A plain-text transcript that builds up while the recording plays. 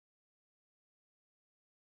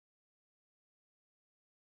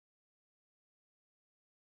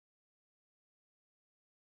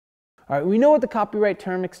All right, we know what the Copyright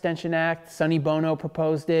Term Extension Act, Sonny Bono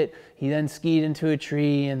proposed it. He then skied into a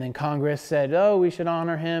tree, and then Congress said, oh, we should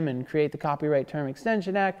honor him and create the Copyright Term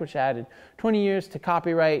Extension Act, which added 20 years to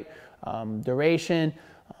copyright duration,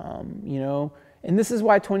 you know. And this is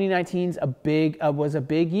why 2019 was a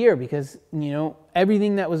big year, because, you know,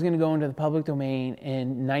 everything that was going to go into the public domain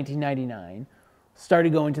in 1999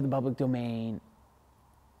 started going to the public domain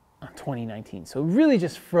on 2019. So it really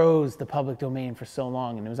just froze the public domain for so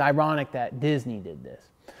long, and it was ironic that Disney did this.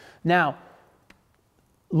 Now,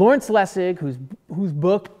 Lawrence Lessig, whose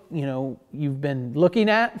book, you know, you've been looking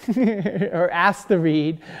at or asked to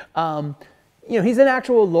read, you know, he's an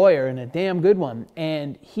actual lawyer and a damn good one.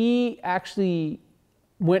 And he actually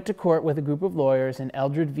went to court with a group of lawyers in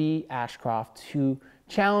ELDRED v. Ashcroft to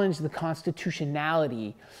challenge the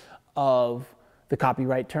constitutionality of the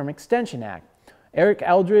Copyright Term Extension Act. Eric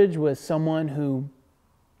Eldridge was someone who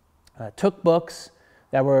took books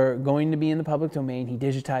that were going to be in the public domain, he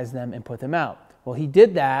digitized them and put them out. Well, he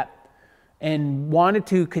did that and wanted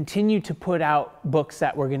to continue to put out books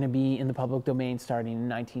that were going to be in the public domain starting in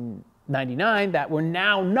 1999 that were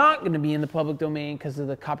now not going to be in the public domain because of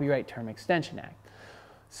the Copyright Term Extension Act.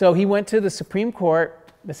 So he went to the Supreme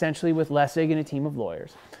Court, essentially with Lessig and a team of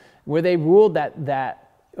lawyers, where they ruled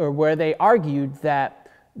where they argued that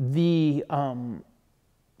the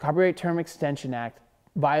Copyright Term Extension Act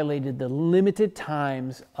violated the limited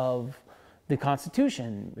times of the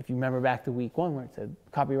Constitution. If you remember back to week 1 where it said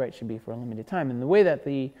copyright should be for a limited time. And the way that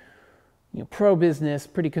the pro-business,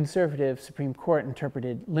 pretty conservative Supreme Court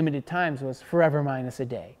interpreted limited times was forever minus a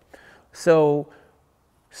day. So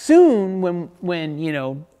soon when you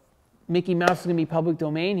know, Mickey Mouse is going to be public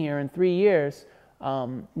domain here in 3 years,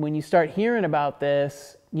 when you start hearing about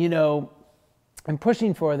this, you know, and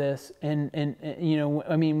pushing for this, and you know,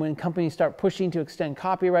 I mean, when companies start pushing to extend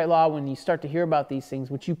copyright law, when you start to hear about these things,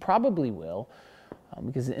 which you probably will,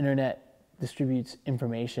 because the internet distributes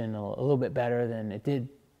information a little bit better than it did,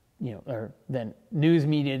 you know, or than news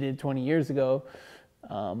media did 20 years ago,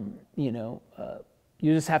 you know,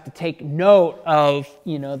 you just have to take note of,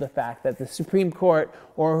 you know, the fact that the Supreme Court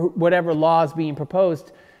or whatever law is being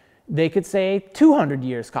proposed, they could say 200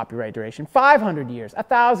 years copyright duration, 500 years,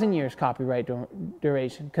 1,000 years copyright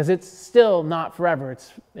duration, because it's still not forever.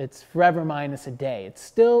 It's forever minus a day. It's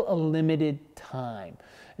still a limited time.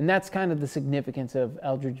 And that's kind of the significance of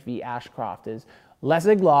Eldridge v. Ashcroft is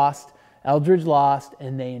Lessig lost, Eldridge lost,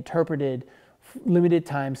 and they interpreted limited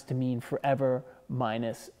times to mean forever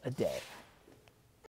minus a day.